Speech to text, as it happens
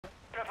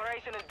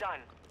preparation is done.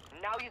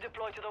 Now you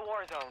deploy to the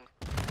war zone.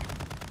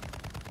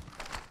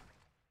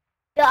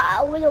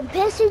 Yeah, with them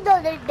pistols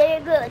though, they're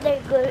good.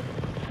 They're good.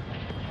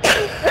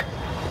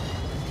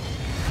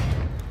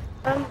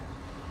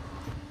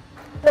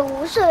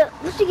 So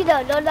we should get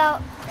a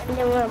loadout and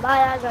then we're gonna buy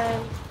our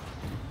gun.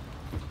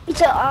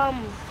 It's a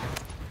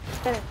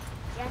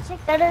yeah, stick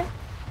together,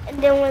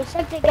 and then when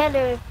stick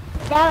together,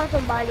 down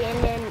somebody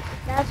and then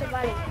down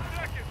somebody.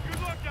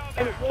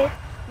 And we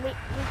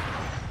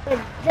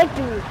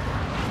victory.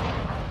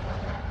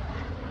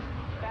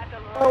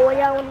 Oh, where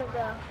y'all wanna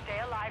go? Stay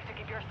alive to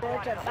keep your Go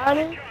squad. to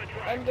Bounty,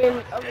 and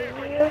then over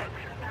here,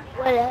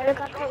 where the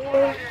helicopter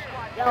is,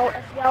 y'all,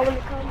 if y'all wanna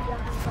come, y'all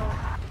can come.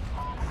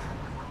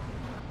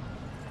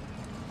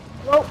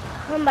 Well,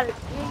 somebody,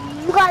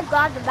 you guys go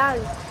out the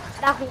Bounty.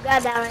 Y'all can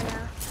grab that right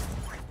now.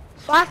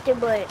 Fucked it,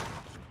 but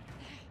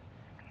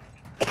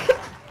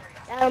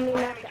that don't mean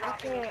Enemy I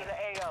dropping into can't.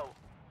 the AO.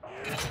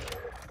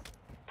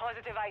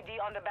 Positive ID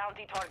on the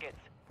bounty targets.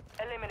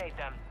 Eliminate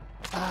them.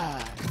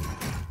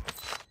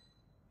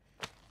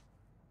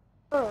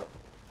 Oh.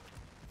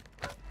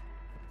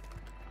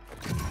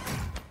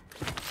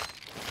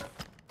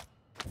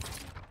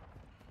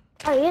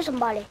 I hear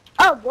somebody.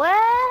 Oh, boy.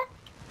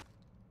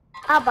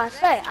 I about to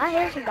say, I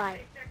hear somebody.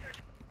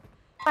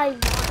 I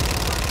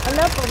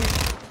love them.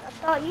 I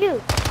thought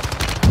you.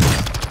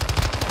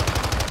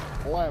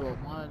 Boy, with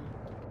one.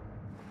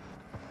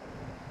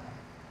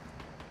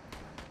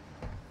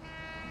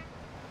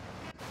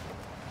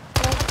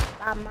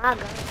 Oh my god.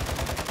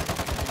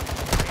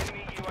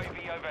 Enemy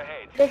UAV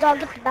overhead. Did y'all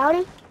get the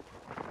bounty?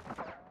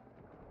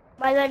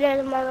 My right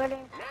there, my right there.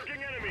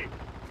 Marking enemy.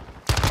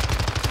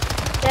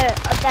 There,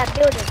 up that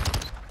building.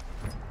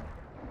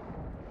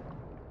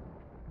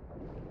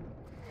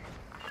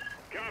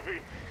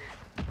 Copy.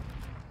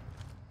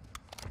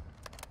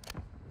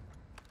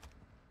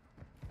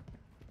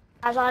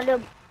 I saw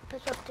them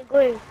push up to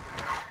green.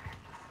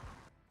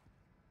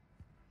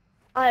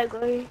 I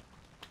agree.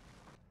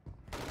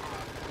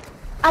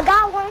 I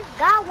got one,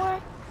 got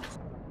one.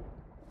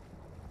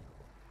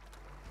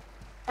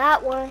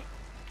 Got one.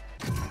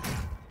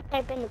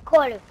 Camp in the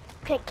corner.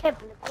 Can't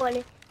camp in the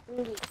corner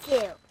and get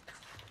killed.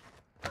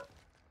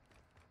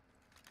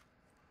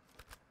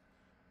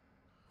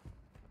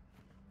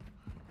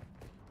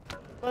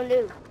 Gonna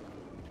do.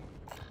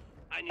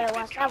 Hey,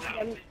 watch out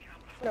for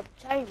them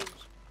changes.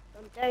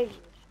 Them changes.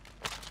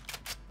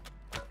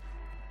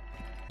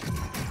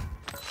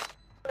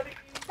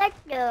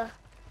 Sector.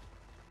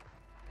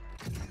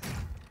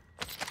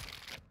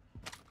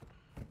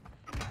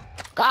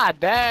 God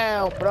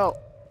damn, bro.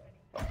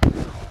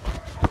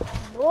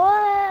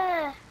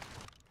 Boy.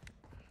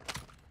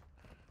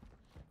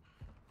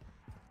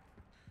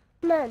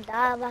 Man,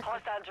 die like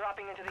Hostile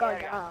dropping into the Go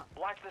area. down.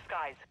 Watch the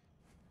skies.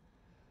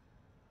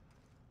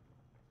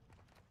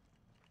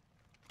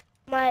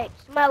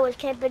 somebody was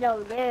camping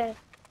over there.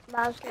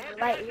 Somebody was camping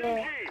right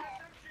there.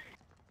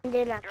 And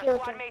then I Your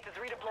killed squad him. mate is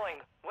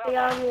redeploying. Well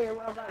Y'all done. need to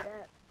worry about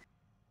that.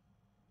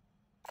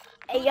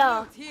 Hey,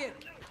 y'all.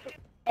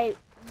 Hey,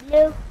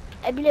 Blue.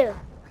 Hey, Blue.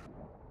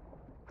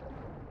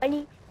 I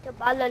need to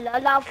buy the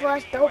loadout for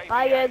us. Don't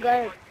buy your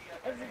guns.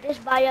 If you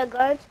just buy your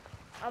guns,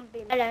 I'm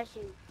being mad at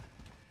you.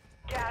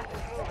 Gas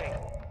is moving.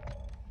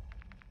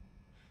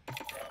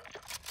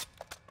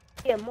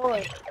 Yeah,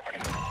 more.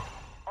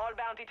 All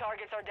bounty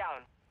targets are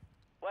down.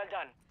 Well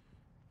done.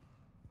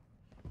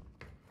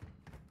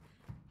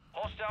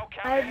 Hostile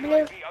Alright, counter Blue.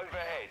 UAV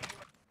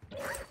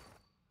overhead.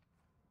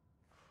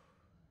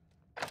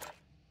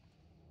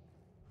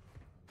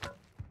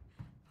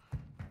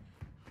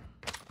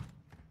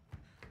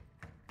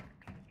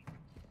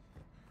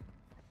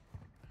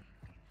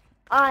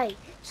 Alright,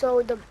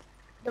 so the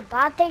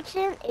bot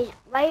station is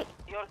right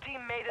Your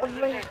team made it to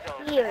the over safe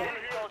zone. here. Enemy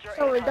soldier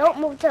So we incoming. don't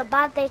move to the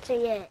bot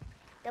station yet.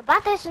 The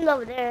bot station's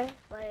over there,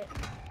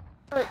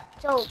 but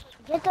so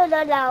get the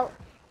loadout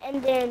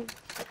and then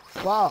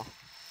Wow.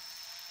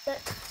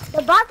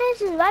 the bot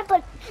station is right,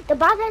 but the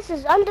bot station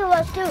is under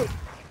us too.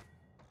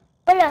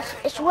 With us,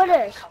 it's with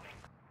us.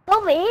 It's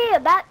over here,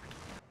 back.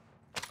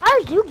 How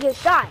did you get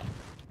shot?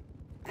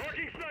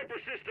 Marking sniper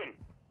system.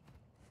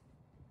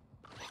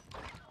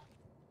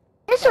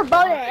 This is a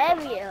bow and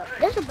area.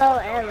 This is a bow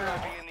and area.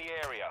 UAV in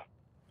the area.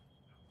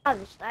 I'm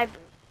a sniper.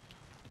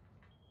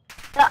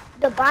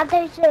 The bot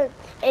station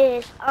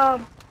is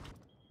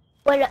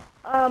when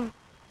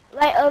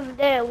right over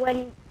there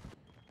when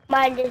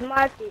mine is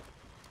marked it.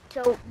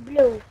 So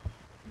Blue,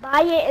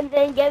 buy it and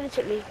then give it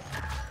to me.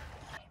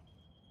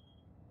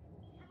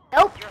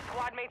 Nope, Your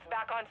squad mate's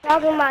back on station.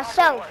 talking to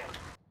myself.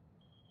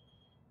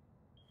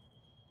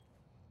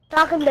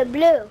 Talking to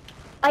Blue.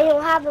 I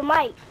don't have a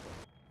mic.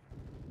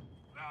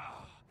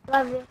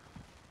 Love you.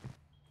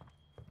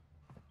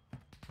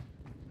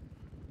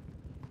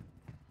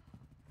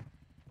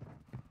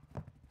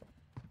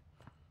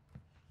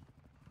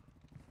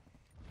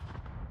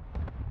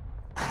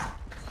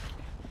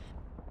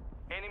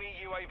 Enemy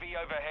UAV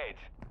overhead.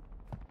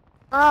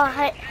 Oh,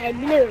 hey,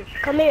 Blue,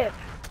 come here.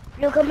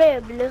 Blue, come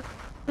here, Blue.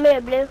 Come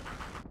here, Blue.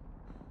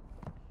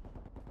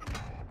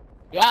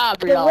 Yeah,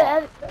 Dude, bro.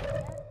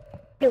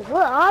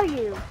 where are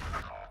you?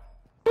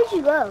 Where'd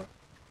you go?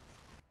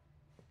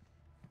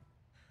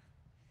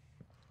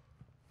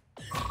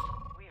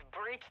 We've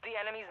breached the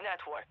enemy's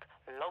network.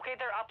 Locate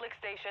their uplink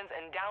stations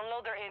and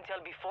download their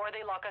intel before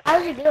they lock us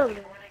How's in. he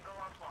doing?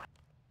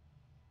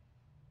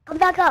 Come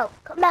back out.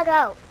 Come back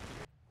out.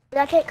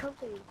 I can't come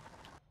to you.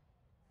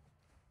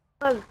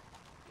 Come.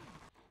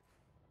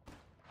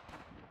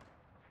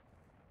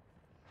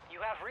 You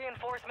have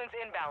reinforcements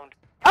inbound.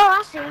 Oh,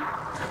 I see.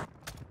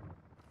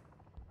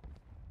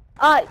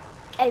 Alright.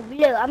 Hey,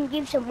 Blue, I'm gonna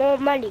give you some more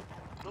money.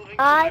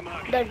 Buy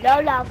the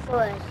Lola for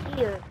us.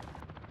 Here.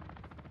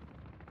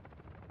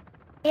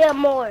 Here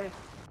more.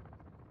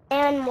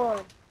 And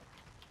more.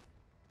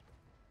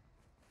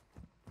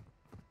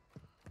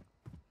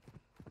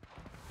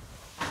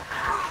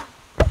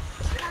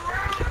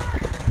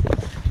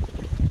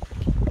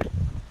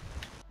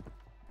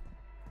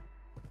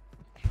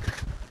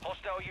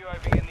 Hostile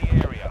UAV in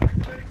the area.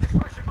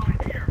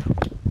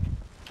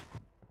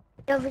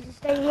 Don't just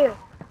stay here.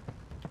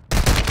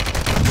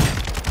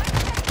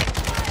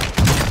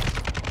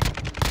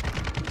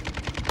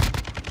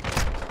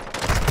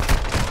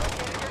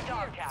 Located your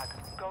dog tag.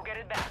 Go get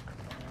it back.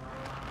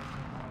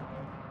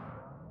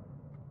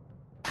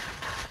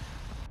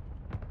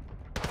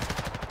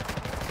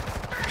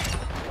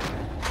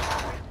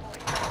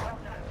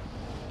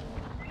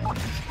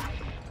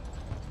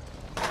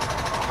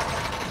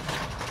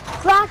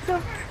 Cracked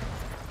him.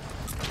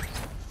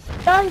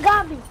 John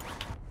got me.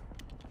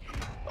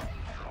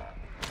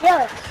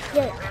 Yeah.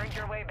 Earned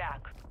your way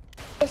back.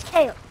 It's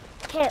camp.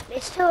 Camp.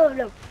 It's two of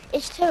them.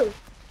 It's two.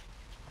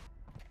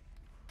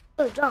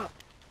 Oh, jump.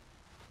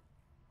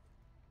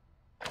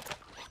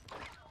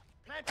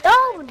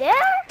 Over there?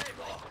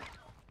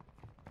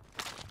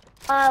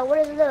 What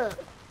is it?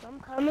 I'm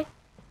coming.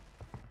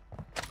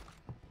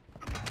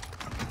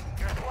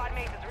 Your squad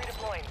mate is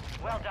redeploying.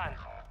 Well done.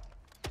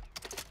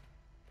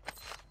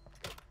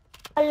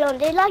 Hold on,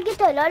 did I get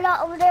the Lola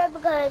over there?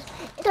 Because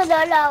it's a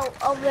Lola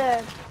over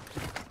there.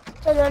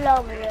 It's a Lola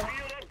over there.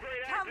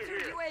 Counter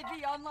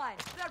UAV online.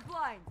 They're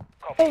blind.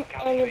 Copy.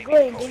 And it's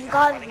green. These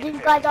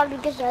guys already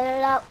get the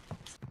Lola.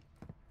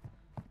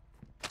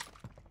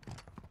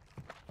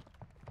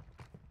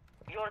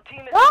 Your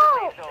team is in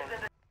Whoa! the safe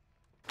zone.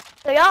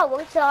 So y'all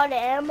what's all the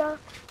ammo?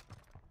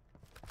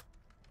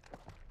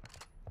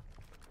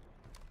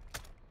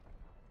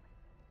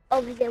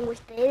 Over there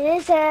with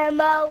this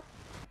ammo.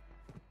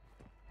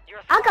 Your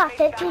I squad got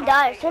mate's back on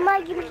 $15. station.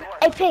 Somebody give me, Good work.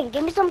 hey Pink,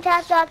 give me some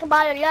cash so I can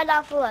buy a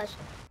Lola for us.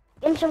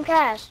 Give me some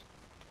cash.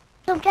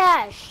 Some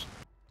cash.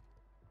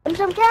 Give me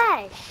some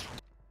cash.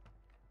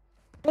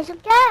 Give me some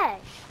cash.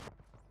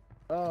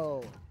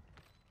 Oh.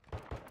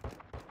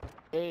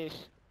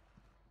 Peace.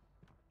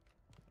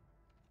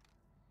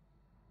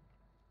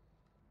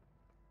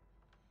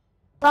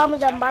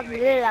 Promise I'm about to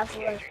do that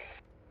for us.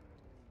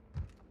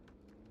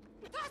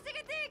 Tossing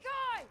a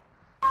decoy!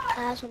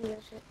 That's from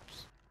your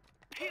ships.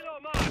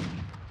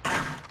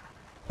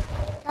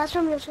 That's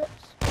from your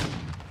ships.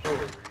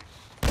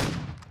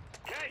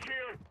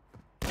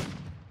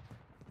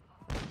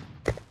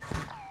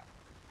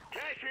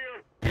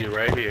 He's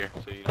right here,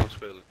 so you don't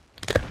spill it.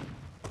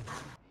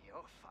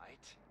 Your fight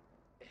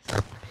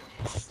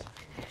is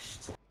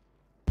finished.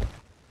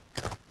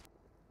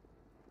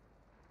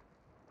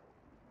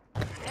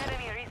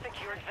 Enemy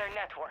resecured their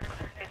network.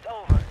 It's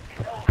over.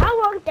 It's over. I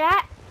want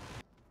that.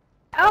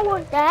 I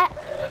want that.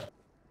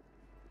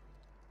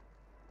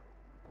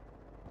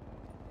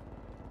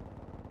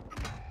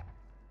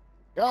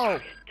 Yo.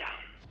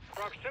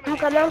 I'm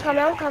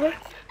coming.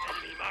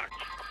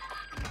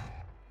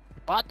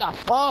 What the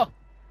fuck?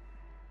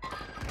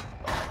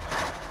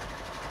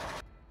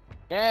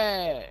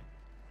 Yeah.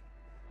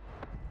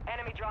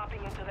 Enemy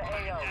dropping into the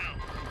AO.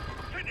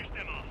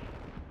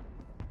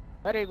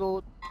 Very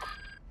good.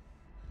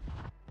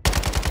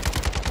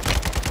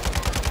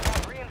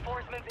 Have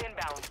reinforcements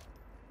inbound.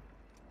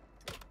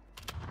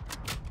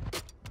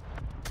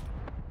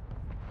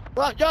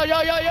 Yo.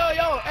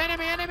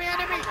 Enemy.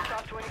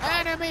 Microsoft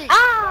 25. Enemy.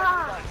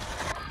 Ah!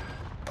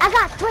 I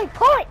got 3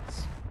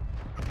 points.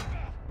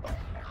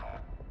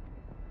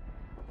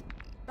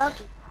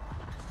 Lucky.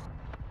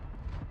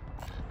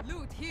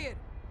 Loot here.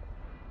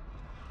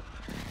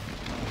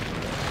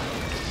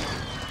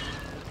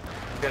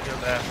 Get your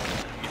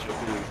last. Eat your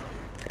food.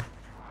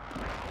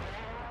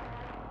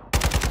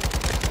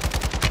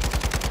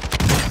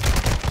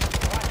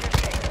 Watch your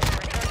state.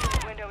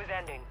 Resurgence window is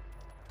ending.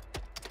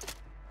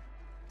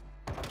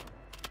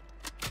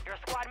 Your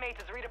squad mate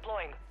is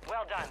redeploying.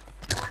 Well done.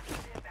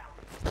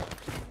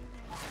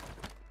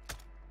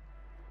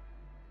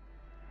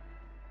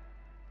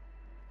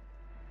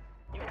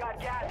 You've got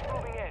gas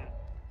moving in.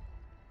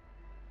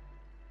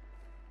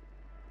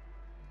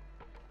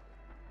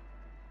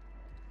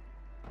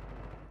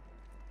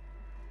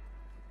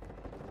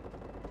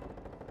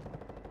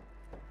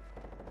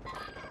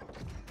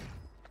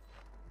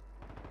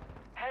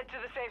 Head to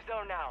the safe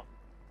zone now.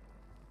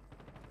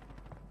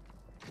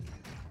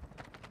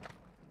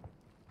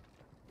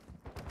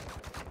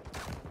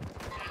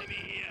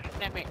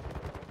 Enemy.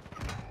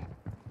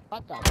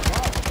 What the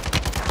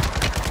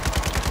fuck?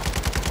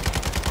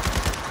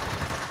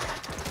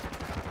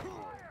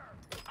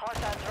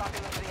 Hostiles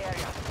dropping into the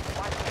area.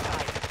 Watch the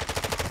guys.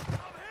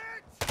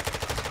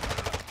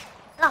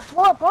 Got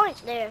 4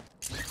 points there.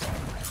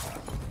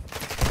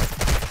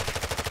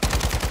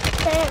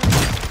 Damn.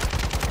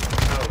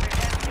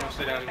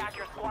 Sit down. Back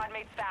your squad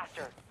mates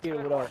faster. Here,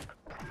 Good what work.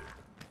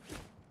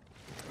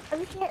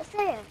 You can't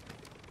say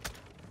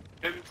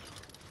it.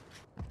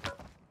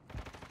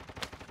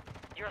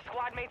 Your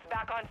squad mates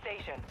back on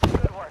station.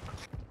 Good work.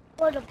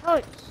 For the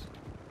points.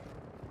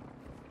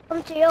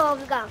 Come to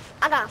yours.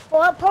 I got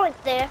 4 points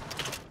there.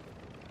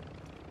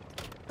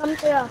 Come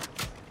to yours.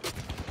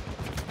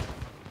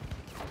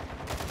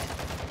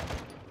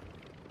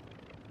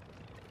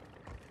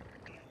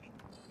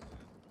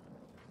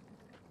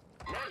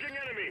 Marking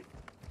enemy.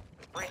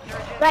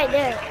 Resurgence Right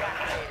there.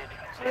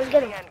 activated. Go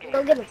get him.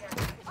 Go get him.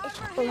 It's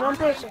for 1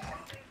 person.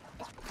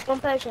 It's 1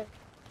 person.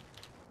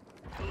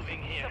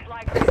 Moving here.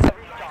 Supply crates to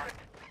restart.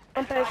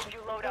 1 person. You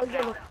load Go up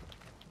get now. him.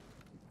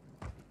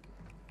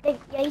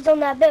 Yeah, he's on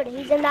that building.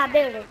 He's in that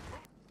building.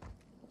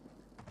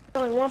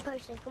 Only 1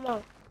 person. Come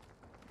on.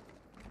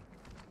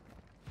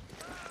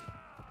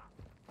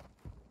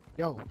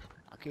 Yo,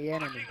 okay,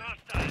 enemy.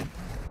 Hostile.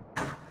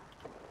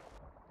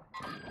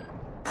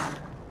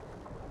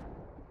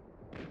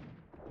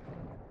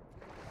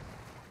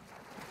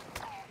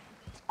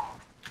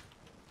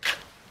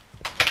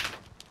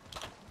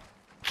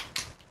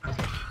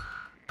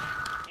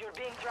 You're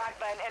being dragged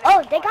by an enemy.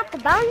 Oh, they squad. got the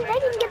bounty? They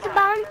didn't get the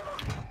bounty?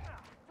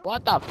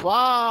 What the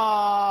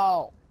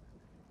fuck?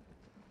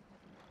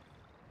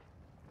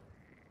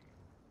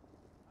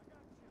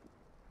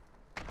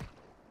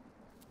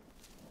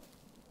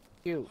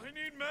 You. I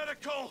need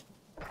medical.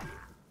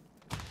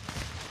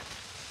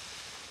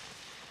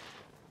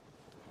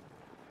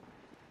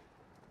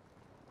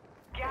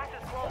 Gas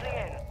is closing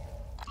in.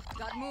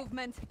 Got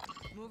movement.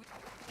 Move.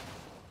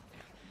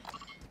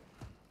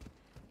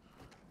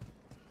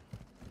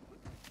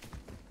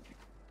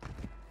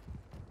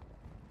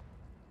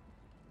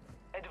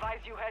 Advise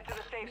you head to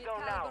the safe Need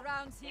zone now. caliber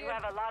rounds You here.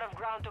 have a lot of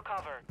ground to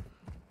cover.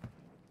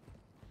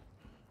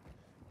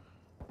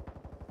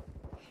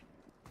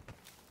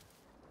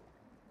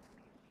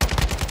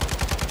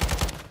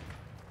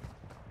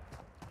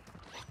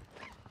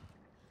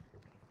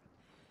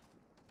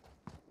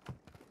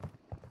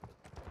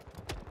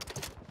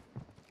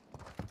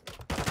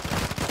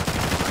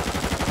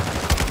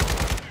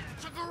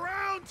 Took a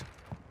round.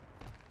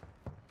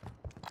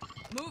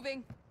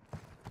 Moving.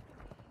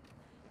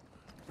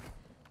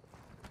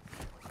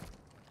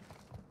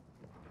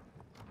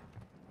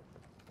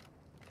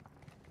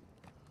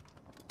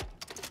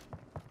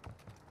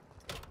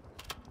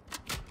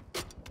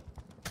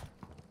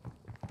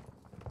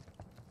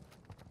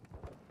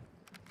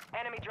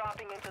 Enemy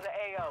dropping into the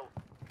AO.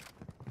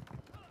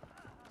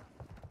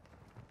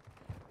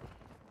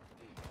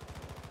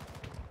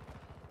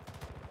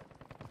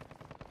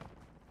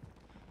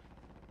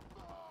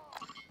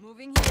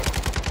 Moving here.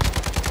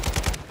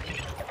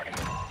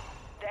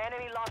 The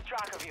enemy lost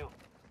track of you.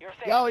 You're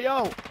safe. Yo, yo.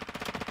 Only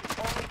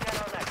 10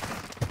 are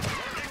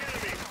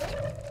left.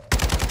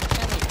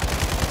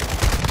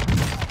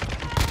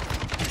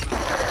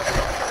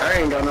 I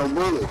ain't got no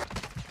bullets.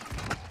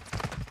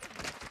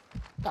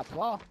 What the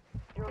fuck?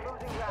 You're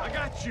losing I ground.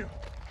 got you.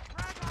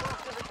 Move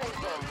to the safe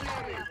zone.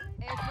 Area.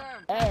 Air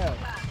firm. Damn.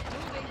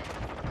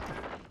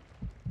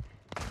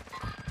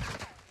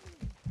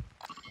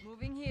 Moving.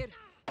 Moving here.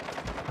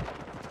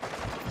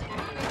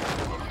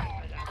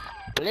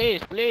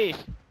 Please, please.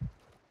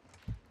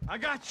 I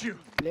got you.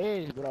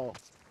 Please, bro.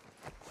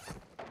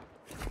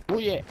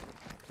 Huye.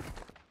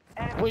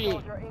 Enemy Uy.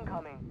 soldier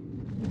incoming.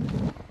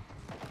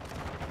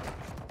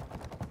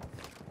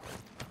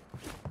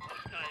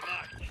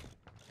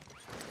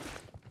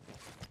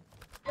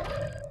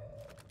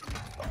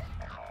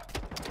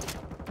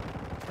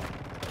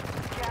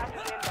 Gas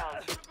is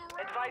inbound.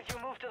 Advise you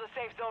move to the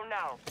safe zone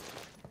now.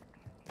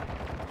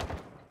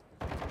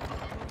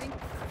 Moving.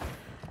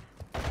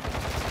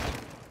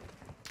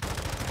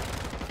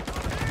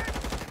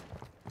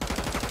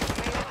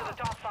 Made it to the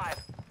top 5.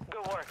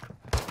 Good work.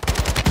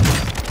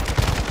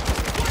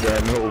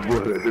 Got no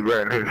bullets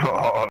right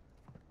here.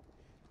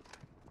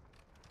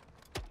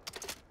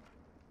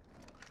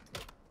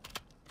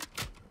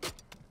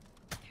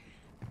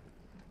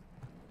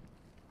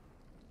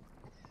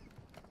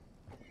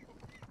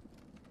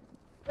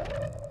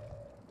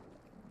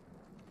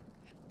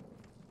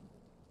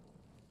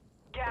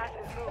 Gas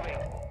is moving.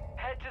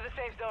 Head to the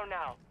safe zone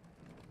now.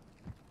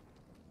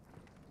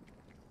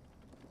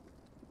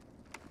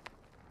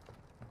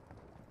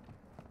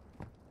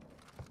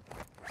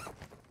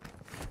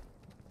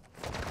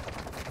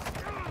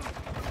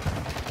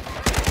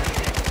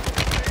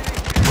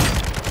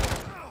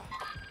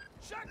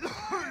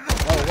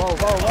 Whoa, whoa,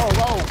 whoa, whoa,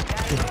 whoa.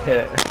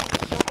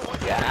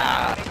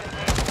 Yeah.